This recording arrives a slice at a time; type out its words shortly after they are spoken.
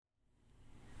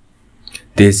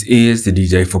This is the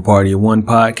DJ for Party of One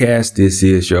podcast. This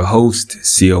is your host,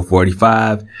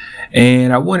 CO45.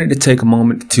 And I wanted to take a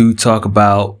moment to talk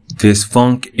about this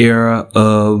funk era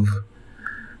of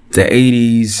the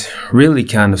 80s, really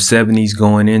kind of 70s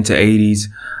going into 80s.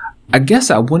 I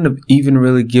guess I wouldn't have even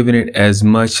really given it as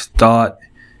much thought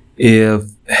if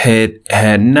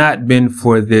had not been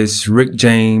for this Rick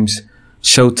James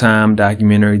Showtime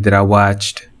documentary that I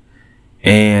watched.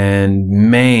 And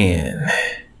man,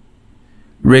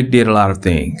 Rick did a lot of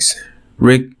things.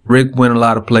 Rick went a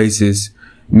lot of places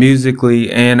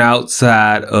musically and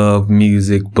outside of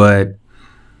music. But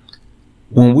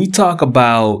when we talk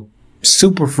about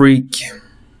Super Freak,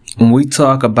 when we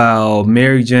talk about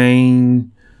Mary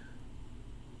Jane,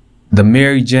 the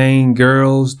Mary Jane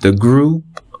Girls, the group,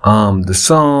 the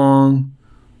song,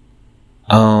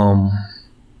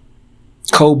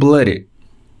 Cold-Blooded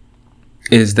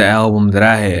is the album that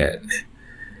I had.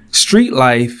 Street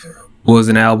Life was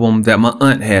an album that my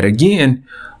aunt had. Again,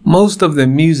 most of the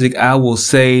music I will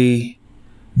say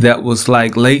that was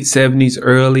like late 70s,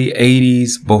 early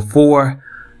 80s, before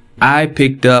I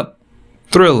picked up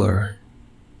Thriller,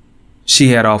 she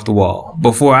had Off the Wall.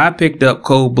 Before I picked up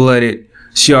Cold-Blooded,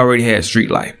 she already had Street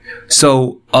Life.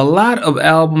 So a lot of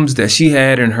albums that she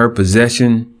had in her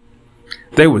possession,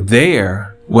 they were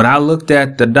there. When I looked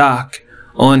at the doc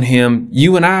on him,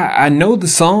 You and I know the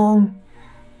song.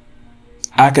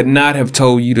 I could not have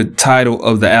told you the title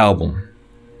of the album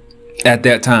at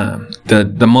that time, the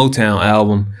Motown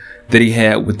album that he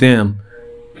had with them,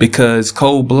 because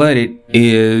Cold-Blooded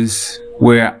is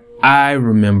where I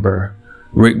remember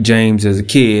Rick James as a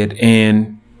kid,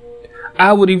 and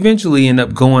I would eventually end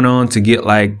up going on to get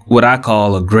like what I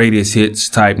call a greatest hits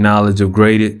type knowledge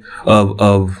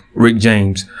of Rick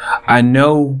James. I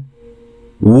know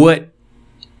what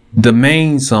the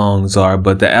main songs are,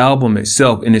 but the album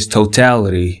itself in its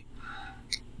totality,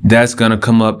 that's going to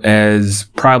come up as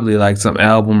probably like some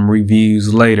album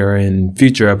reviews later in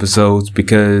future episodes,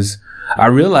 because I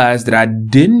realized that I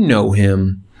didn't know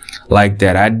him like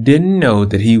that. I didn't know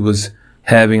that he was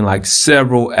having like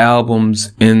several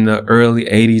albums in the early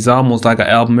 80s, almost like an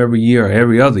album every year or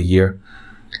every other year,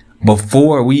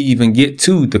 before we even get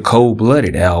to the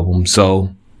Cold-Blooded album.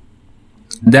 So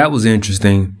that was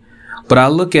interesting. But I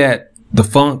look at the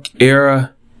funk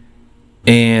era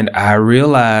and I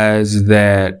realize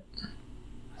that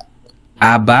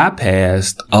I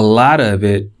bypassed a lot of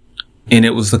it, and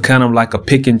it was a kind of like a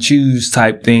pick and choose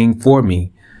type thing for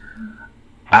me.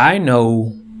 I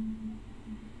know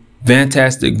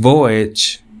Fantastic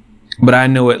Voyage, but I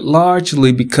know it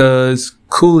largely because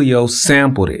Coolio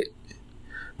sampled it.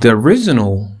 The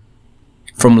original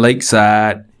from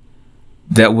Lakeside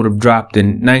that would have dropped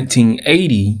in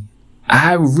 1980,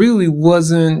 I really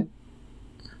wasn't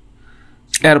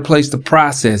at a place to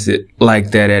process it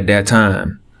like that at that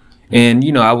time. And,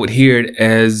 you know, I would hear it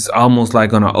as almost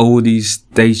like on an oldies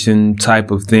station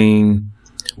type of thing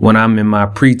when I'm in my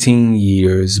preteen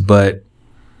years. But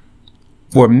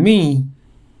for me,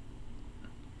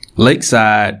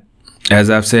 Lakeside, as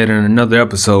I've said in another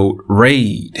episode,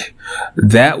 Raid,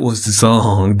 that was the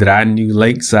song that I knew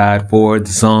Lakeside for,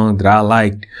 the song that I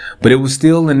liked. But it was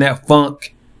still in that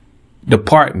funk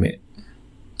department.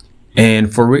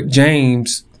 And for Rick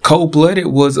James, Cold-Blooded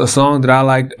was a song that I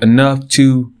liked enough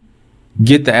to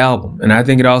get the album. And I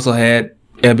think it also had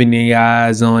Ebony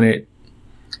Eyes on it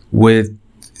with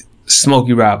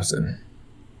Smokey Robinson.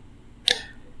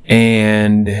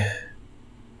 And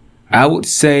I would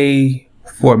say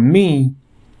for me,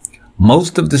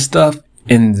 most of the stuff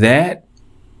in that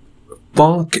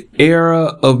funk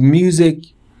era of music,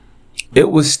 it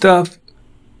was stuff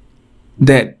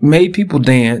that made people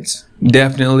dance,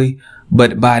 definitely.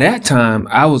 But by that time,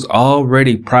 I was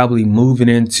already probably moving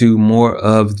into more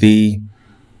of the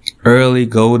early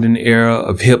golden era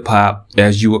of hip hop,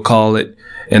 as you would call it.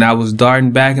 And I was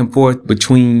darting back and forth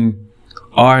between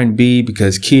R&B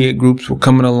because kid groups were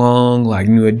coming along, like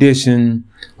New Edition,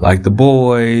 like The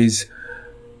Boys.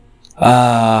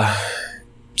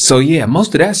 So yeah,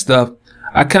 most of that stuff,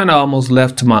 I kind of almost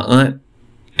left to my aunt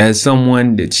as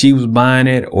someone that she was buying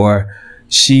it, or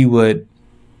she would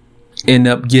end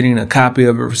up getting a copy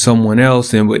of it for someone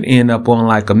else and would end up on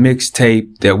like a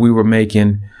mixtape that we were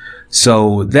making.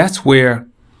 So that's where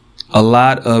a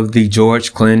lot of the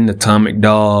George Clinton, Atomic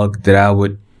Dog that I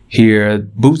would hear,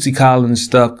 Bootsy Collins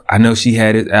stuff. I know she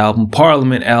had his album,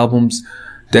 Parliament albums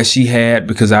that she had,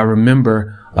 because I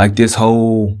remember like this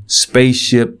whole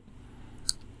spaceship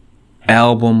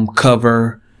album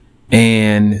cover.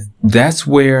 And that's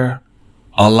where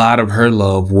a lot of her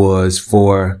love was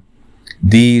for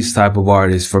these type of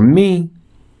artists. For me,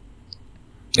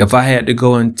 if I had to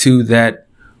go into that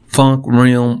funk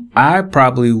realm, I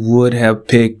probably would have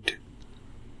picked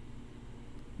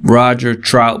Roger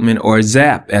Troutman or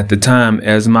Zapp at the time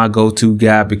as my go-to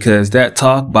guy, because that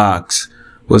talk box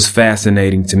was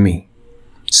fascinating to me.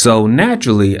 So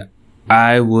naturally,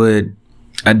 I would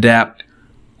adapt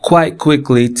quite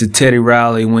quickly to Teddy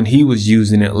Riley when he was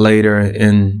using it later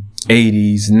in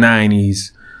 80s,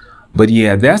 90s. But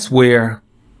yeah, that's where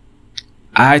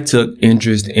I took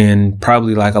interest in,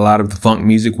 probably like a lot of the funk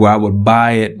music, where I would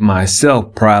buy it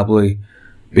myself probably,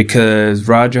 because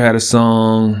Roger had a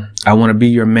song, I Want to Be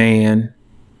Your Man,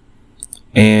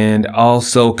 and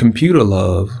also Computer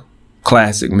Love,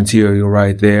 classic material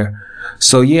right there.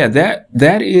 So yeah,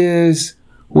 that is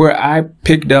where I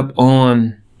picked up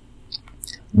on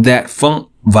that funk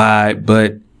vibe.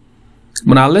 But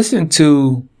when I listened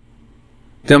to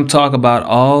them talk about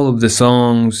all of the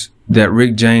songs that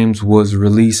Rick James was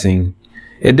releasing,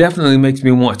 it definitely makes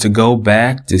me want to go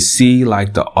back to see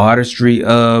like the artistry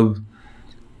of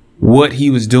what he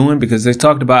was doing, because they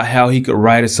talked about how he could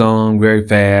write a song very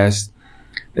fast.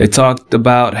 They talked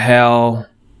about how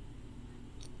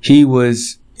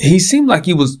he seemed like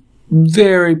he was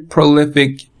very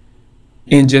prolific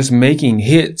in just making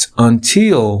hits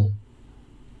until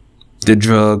the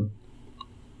drug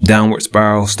downward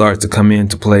spiral starts to come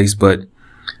into place. But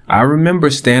I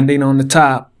remember Standing on the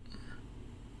Top.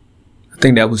 I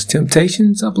think that was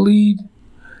Temptations, I believe.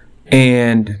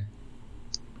 And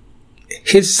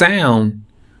his sound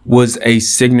was a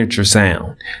signature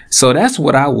sound. So that's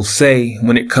what I will say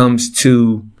when it comes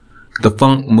to the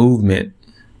funk movement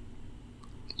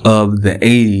of the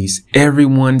 80s.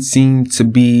 Everyone seemed to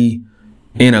be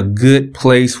in a good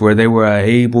place where they were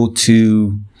able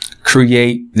to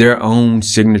create their own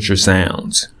signature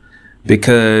sounds.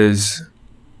 Because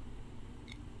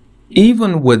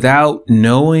even without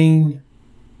knowing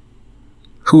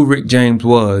who Rick James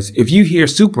was, if you hear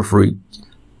Super Freak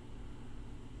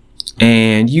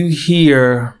and you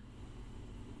hear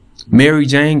Mary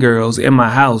Jane Girls in My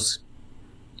House,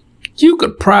 you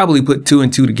could probably put two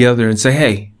and two together and say,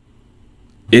 hey,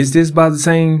 is this by the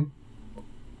same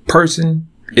person?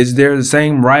 Is there the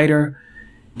same writer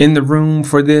in the room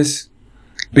for this?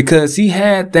 Because he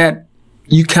had that,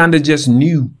 you kind of just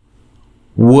knew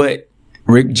what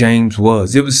Rick James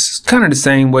was. It was kind of the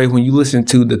same way when you listen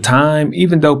to The Time.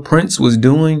 Even though Prince was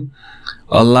doing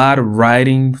a lot of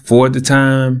writing for The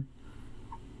Time,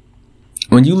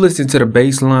 when you listen to the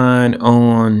bass line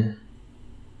on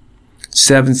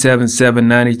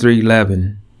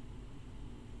 777-9311,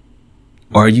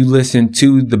 or you listen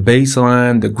to the bass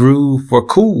line, the groove for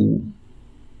Cool,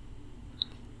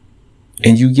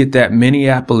 and you get that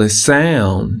Minneapolis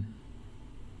sound,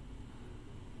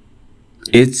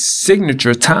 it's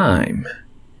signature time.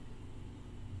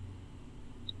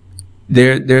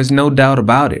 There's no doubt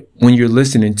about it. When you're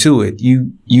listening to it,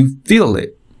 you feel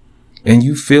it. And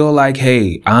you feel like,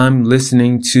 hey, I'm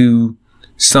listening to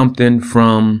something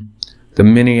from the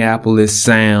Minneapolis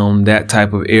sound, that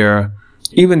type of era.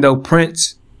 Even though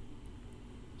Prince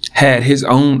had his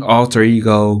own alter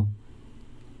ego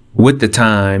with The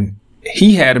Time,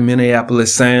 he had a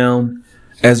Minneapolis sound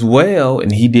as well,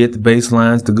 and he did the bass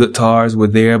lines, the guitars were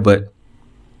there, but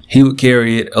he would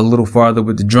carry it a little farther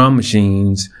with the drum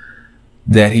machines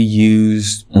that he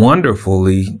used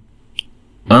wonderfully,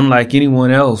 unlike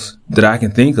anyone else that I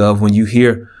can think of when you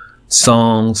hear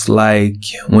songs like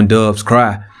When Doves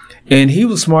Cry. And he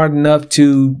was smart enough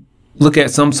to look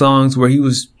at some songs where he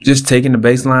was just taking the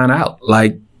bass line out,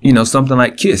 like, you know, something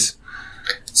like Kiss.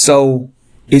 So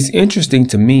it's interesting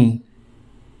to me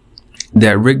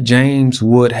that Rick James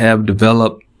would have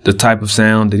developed the type of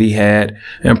sound that he had,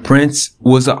 and Prince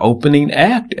was an opening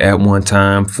act at one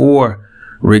time for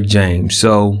Rick James.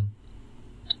 So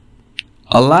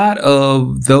a lot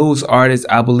of those artists,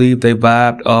 I believe, they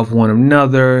vibed off one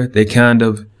another. They kind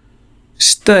of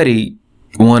studied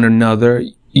one another.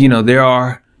 You know, there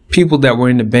are people that were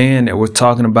in the band that were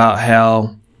talking about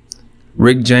how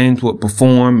Rick James would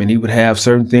perform and he would have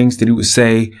certain things that he would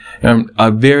say. And a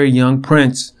very young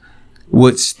Prince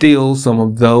would steal some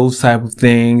of those type of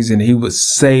things, and he would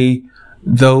say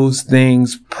those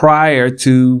things prior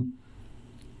to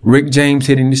Rick James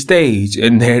hitting the stage,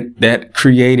 and that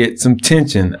created some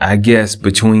tension, I guess,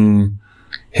 between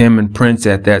him and Prince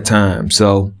at that time.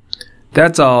 So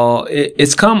that's all.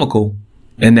 It's comical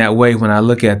in that way when I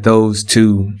look at those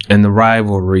two and the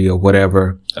rivalry or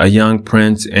whatever, a young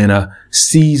Prince and a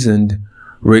seasoned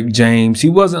Rick James. He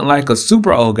wasn't like a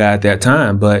super old guy at that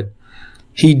time, but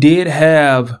he did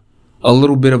have a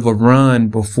little bit of a run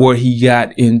before he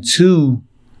got into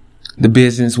the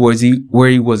business where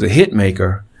he was a hit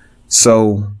maker.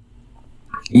 So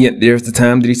Yeah, there's the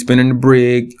time that he spent in the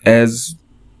brig as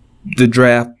the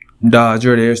draft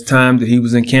dodger. There's time that he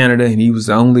was in Canada and he was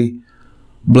the only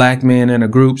black man in a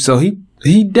group. So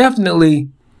he definitely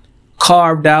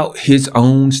carved out his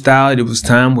own style. It was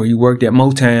time where he worked at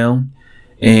Motown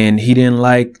and he didn't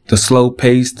like the slow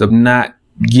pace of not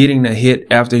getting a hit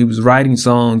after he was writing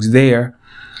songs there.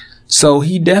 So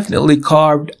he definitely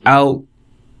carved out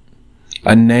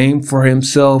a name for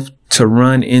himself to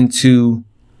run into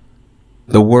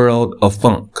the world of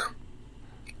funk.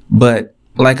 But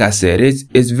like I said,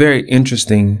 it's very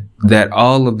interesting that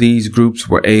all of these groups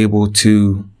were able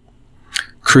to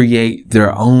create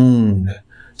their own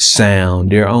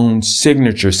sound, their own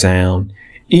signature sound.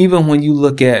 Even when you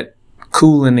look at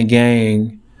Kool and the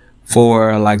Gang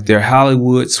for like their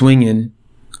Hollywood swinging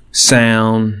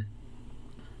sound,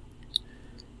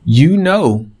 you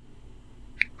know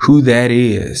who that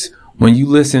is. When you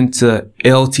listen to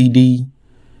LTD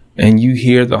and you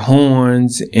hear the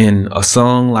horns in a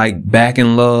song like Back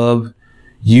in Love,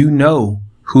 you know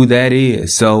who that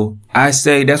is. So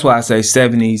that's why I say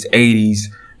 70s, 80s,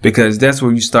 because that's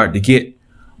where you start to get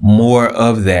more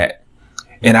of that.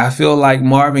 And I feel like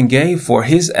Marvin Gaye, for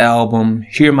his album,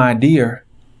 Hear My Dear,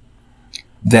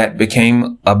 that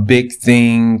became a big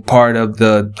thing, part of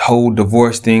the whole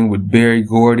divorce thing with Berry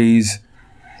Gordy's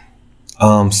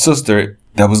sister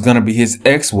that was going to be his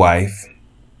ex-wife.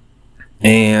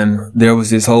 And there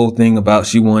was this whole thing about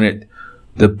she wanted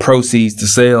the proceeds, the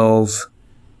sales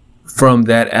from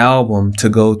that album to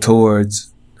go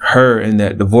towards her in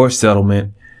that divorce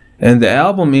settlement. And the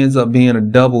album ends up being a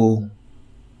double,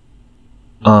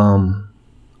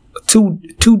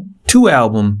 two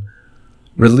album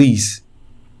release.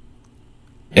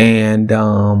 And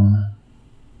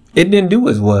it didn't do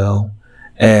as well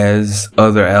as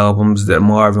other albums that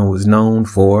Marvin was known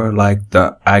for, like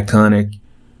the iconic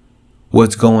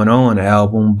What's Going On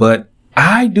album. But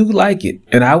I do like it,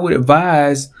 and I would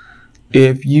advise,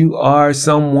 if you are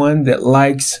someone that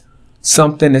likes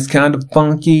something that's kind of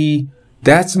funky,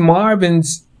 that's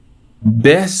Marvin's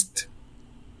best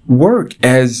work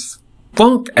as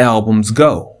funk albums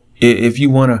go. If you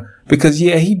want to, because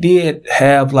yeah, he did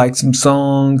have like some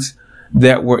songs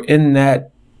that were in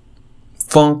that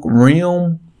funk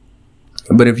realm.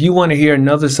 But if you want to hear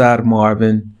another side of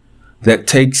Marvin that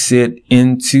takes it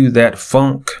into that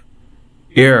funk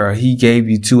era, he gave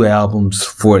you 2 albums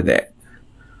for that.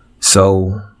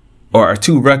 So, or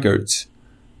 2 records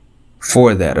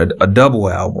for that, a double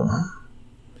album.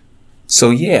 So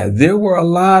yeah, there were a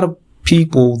lot of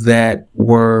people that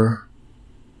were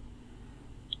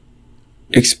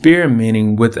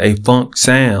experimenting with a funk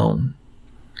sound,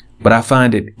 but I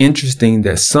find it interesting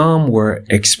that some were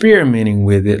experimenting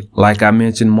with it, like I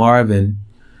mentioned Marvin,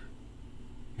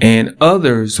 and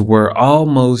others were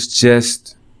almost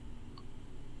just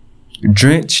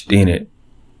drenched in it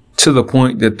to the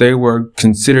point that they were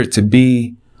considered to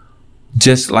be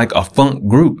just like a funk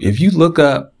group. If you look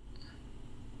up,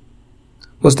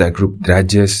 what's that group that I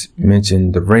just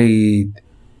mentioned? The Raid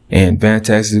and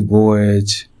Fantastic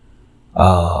Voyage.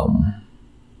 Why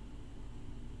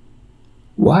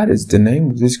does the name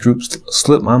of this group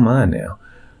slip my mind now?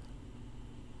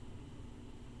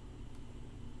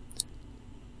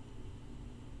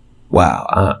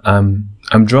 Wow,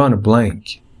 I'm drawing a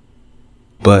blank.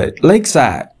 But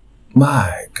Lakeside,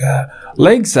 my God,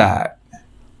 Lakeside.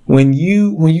 When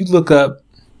you look up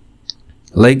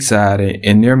Lakeside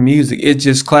and their music, it's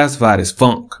just classified as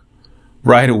funk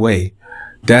right away.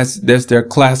 That's their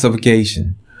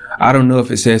classification. I don't know if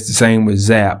it says the same with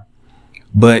Zapp,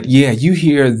 but yeah, you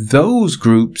hear those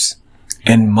groups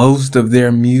and most of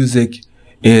their music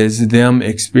is them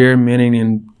experimenting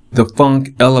in the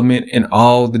funk element in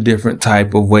all the different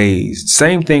type of ways.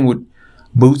 Same thing with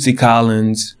Bootsy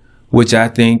Collins, which I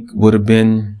think would have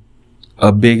been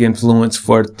a big influence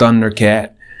for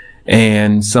Thundercat,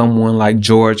 and someone like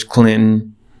George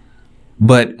Clinton.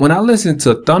 But when I listen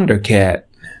to Thundercat,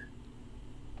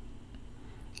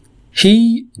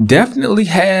 he definitely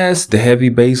has the heavy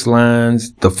bass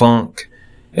lines, the funk,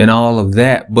 and all of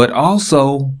that. But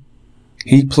also,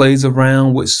 he plays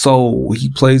around with soul. He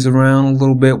plays around a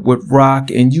little bit with rock,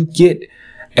 and you get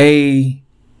to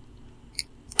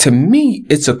me,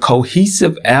 it's a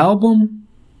cohesive album,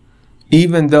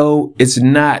 even though it's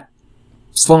not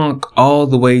funk all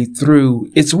the way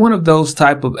through. It's one of those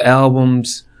type of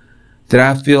albums that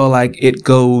I feel like it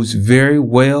goes very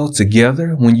well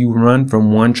together when you run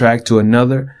from one track to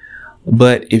another.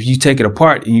 But if you take it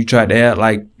apart and you try to add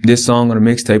like this song on a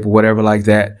mixtape or whatever like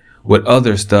that with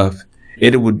other stuff,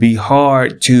 it would be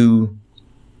hard to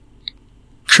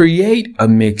create a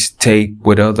mixtape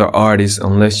with other artists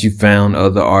unless you found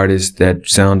other artists that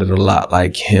sounded a lot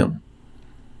like him.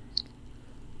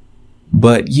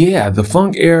 But yeah, the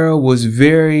funk era was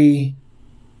very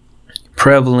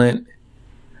prevalent,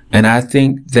 and I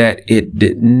think that it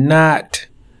did not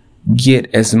get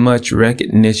as much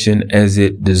recognition as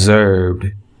it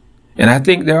deserved. And I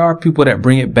think there are people that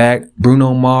bring it back.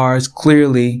 Bruno Mars,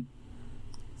 clearly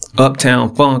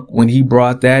Uptown Funk, when he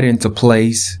brought that into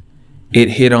place, it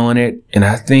hit on it. And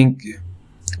I think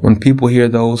when people hear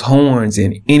those horns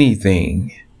in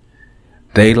anything,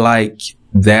 they like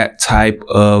that type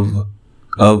of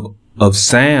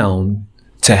sound,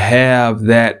 to have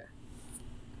that.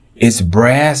 It's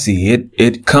brassy.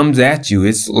 It comes at you.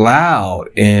 It's loud.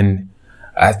 And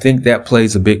I think that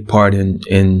plays a big part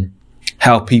in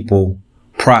how people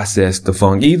process the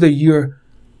funk. Either you're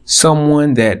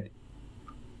someone that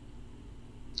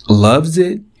loves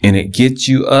it and it gets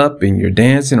you up and you're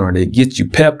dancing, or it gets you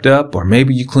pepped up, or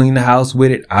maybe you clean the house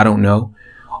with it. I don't know.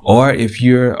 Or if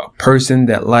you're a person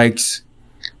that likes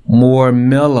more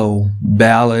mellow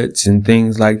ballads and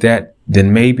things like that,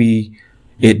 then maybe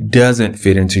it doesn't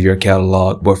fit into your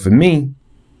catalog. But for me,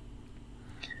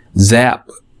 Zapp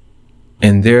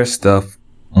and their stuff,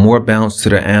 more bounce to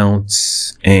the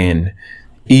ounce, and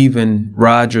even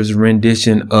Roger's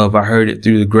rendition of I Heard It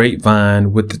Through the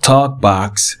Grapevine with the talk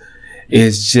box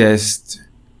is just,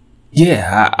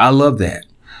 yeah, I love that.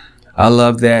 I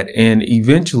love that. And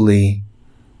eventually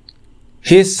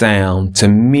his sound to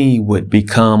me would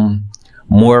become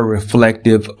more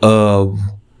reflective of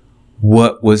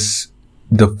what was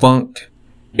the funk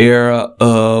era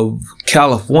of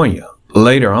California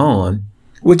later on,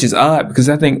 which is odd because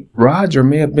I think Roger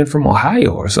may have been from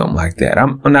Ohio or something like that.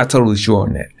 I'm not totally sure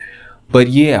on that. But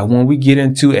yeah, when we get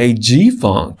into a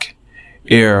G-Funk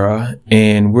era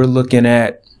and we're looking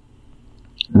at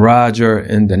Roger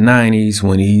in the 90s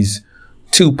when he's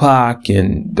Tupac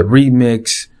and the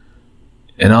remix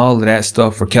and all of that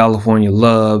stuff for California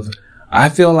Love, I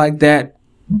feel like that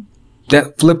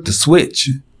flipped the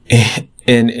switch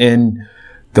in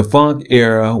the funk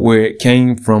era, where it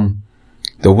came from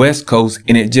the West Coast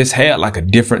and it just had like a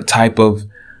different type of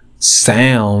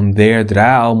sound there that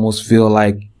I almost feel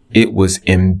like it was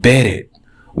embedded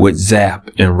with Zapp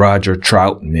and Roger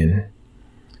Troutman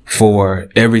for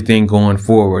everything going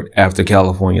forward after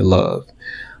California Love.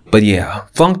 But yeah,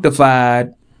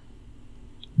 Funkdafied,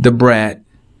 The Brat,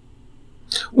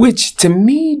 which to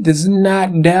me does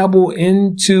not dabble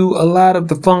into a lot of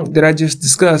the funk that I just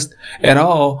discussed at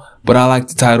all. But I like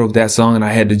the title of that song, and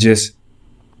I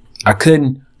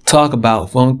couldn't talk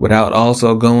about funk without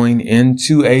also going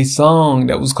into a song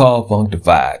that was called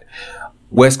Funkdafied.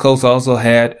 West Coast also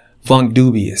had Funk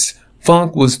Dubious.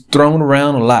 Funk was thrown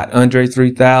around a lot. Andre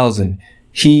 3000,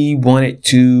 he wanted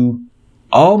to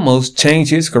almost change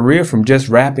his career from just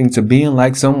rapping to being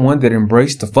like someone that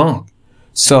embraced the funk.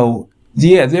 So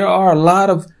yeah, there are a lot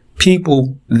of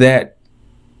people that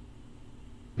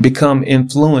become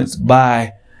influenced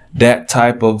by that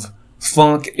type of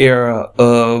funk era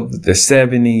of the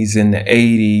 70s and the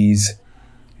 80s.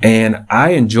 And I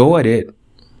enjoyed it.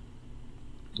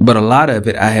 But a lot of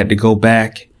it I had to go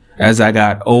back as I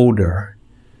got older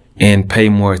and pay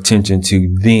more attention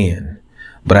to then.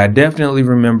 But I definitely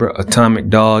remember Atomic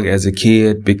Dog as a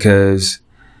kid, because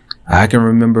I can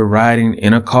remember riding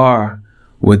in a car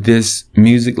with this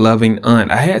music-loving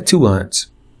aunt. I had two aunts.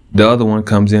 The other one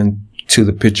comes into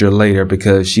the picture later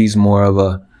because she's more of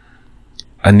a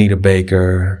Anita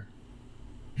Baker,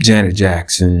 Janet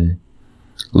Jackson,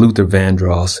 Luther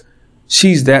Vandross.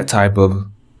 She's that type of,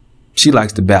 she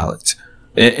likes the ballads.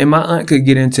 And my aunt could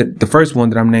get into the first one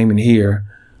that I'm naming here,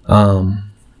 my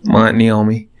Aunt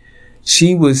Naomi.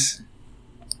 She was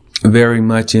very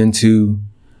much into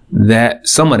that,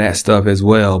 some of that stuff as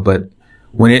well. But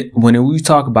when we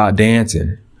talk about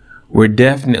dancing, we're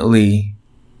definitely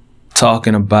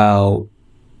talking about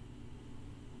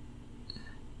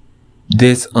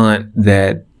this aunt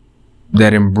that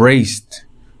embraced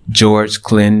George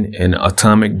Clinton and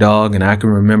Atomic Dog. And I can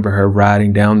remember her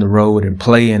riding down the road and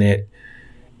playing it.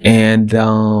 And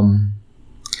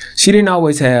she didn't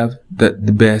always have the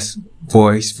best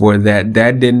voice for that.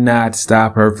 That did not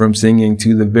stop her from singing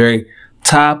to the very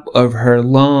top of her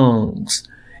lungs,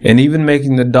 and even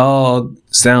making the dog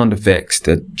sound effects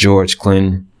that George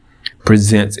Clinton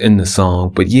presents in the song.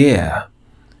 But yeah,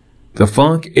 the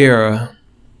funk era,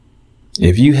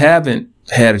 if you haven't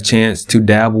had a chance to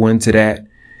dabble into that,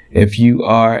 if you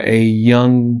are a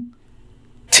young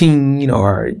teen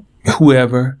or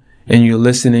whoever, and you're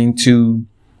listening to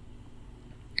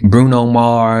Bruno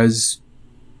Mars,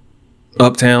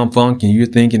 Uptown Funk, and you're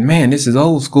thinking, man, this is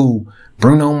old school,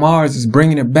 Bruno Mars is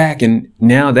bringing it back, and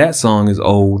now that song is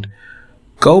old.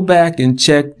 Go back and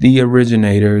check the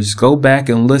originators. Go back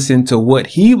and listen to what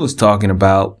he was talking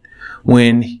about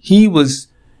when he was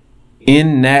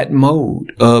in that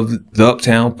mode of the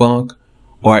Uptown Funk,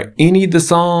 or any of the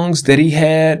songs that he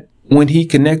had when he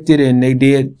connected and they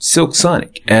did Silk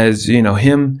Sonic, as you know,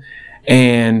 him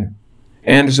and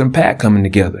Anderson .Paak coming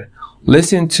together.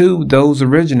 Listen to those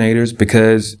originators,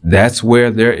 because that's where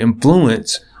their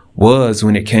influence was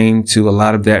when it came to a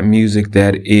lot of that music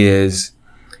that is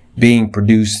being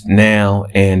produced now,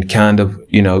 and kind of,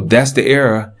 you know, that's the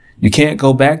era. You can't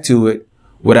go back to it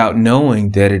without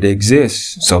knowing that it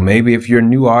exists. So maybe if you're a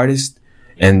new artist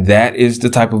and that is the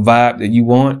type of vibe that you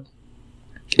want,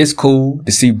 it's cool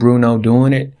to see Bruno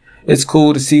doing it. It's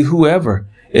cool to see whoever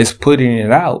is putting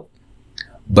it out.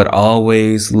 But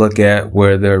always look at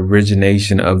where the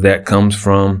origination of that comes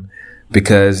from,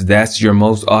 because that's your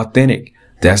most authentic.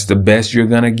 That's the best you're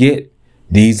going to get.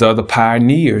 These are the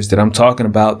pioneers that I'm talking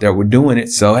about that were doing it.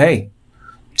 So, hey,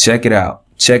 check it out.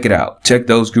 Check it out. Check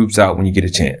those groups out when you get a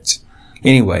chance.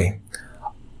 Anyway,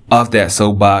 off that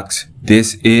soapbox,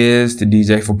 this is the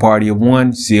DJ for Party of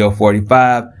One,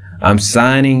 CL45. I'm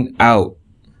signing out.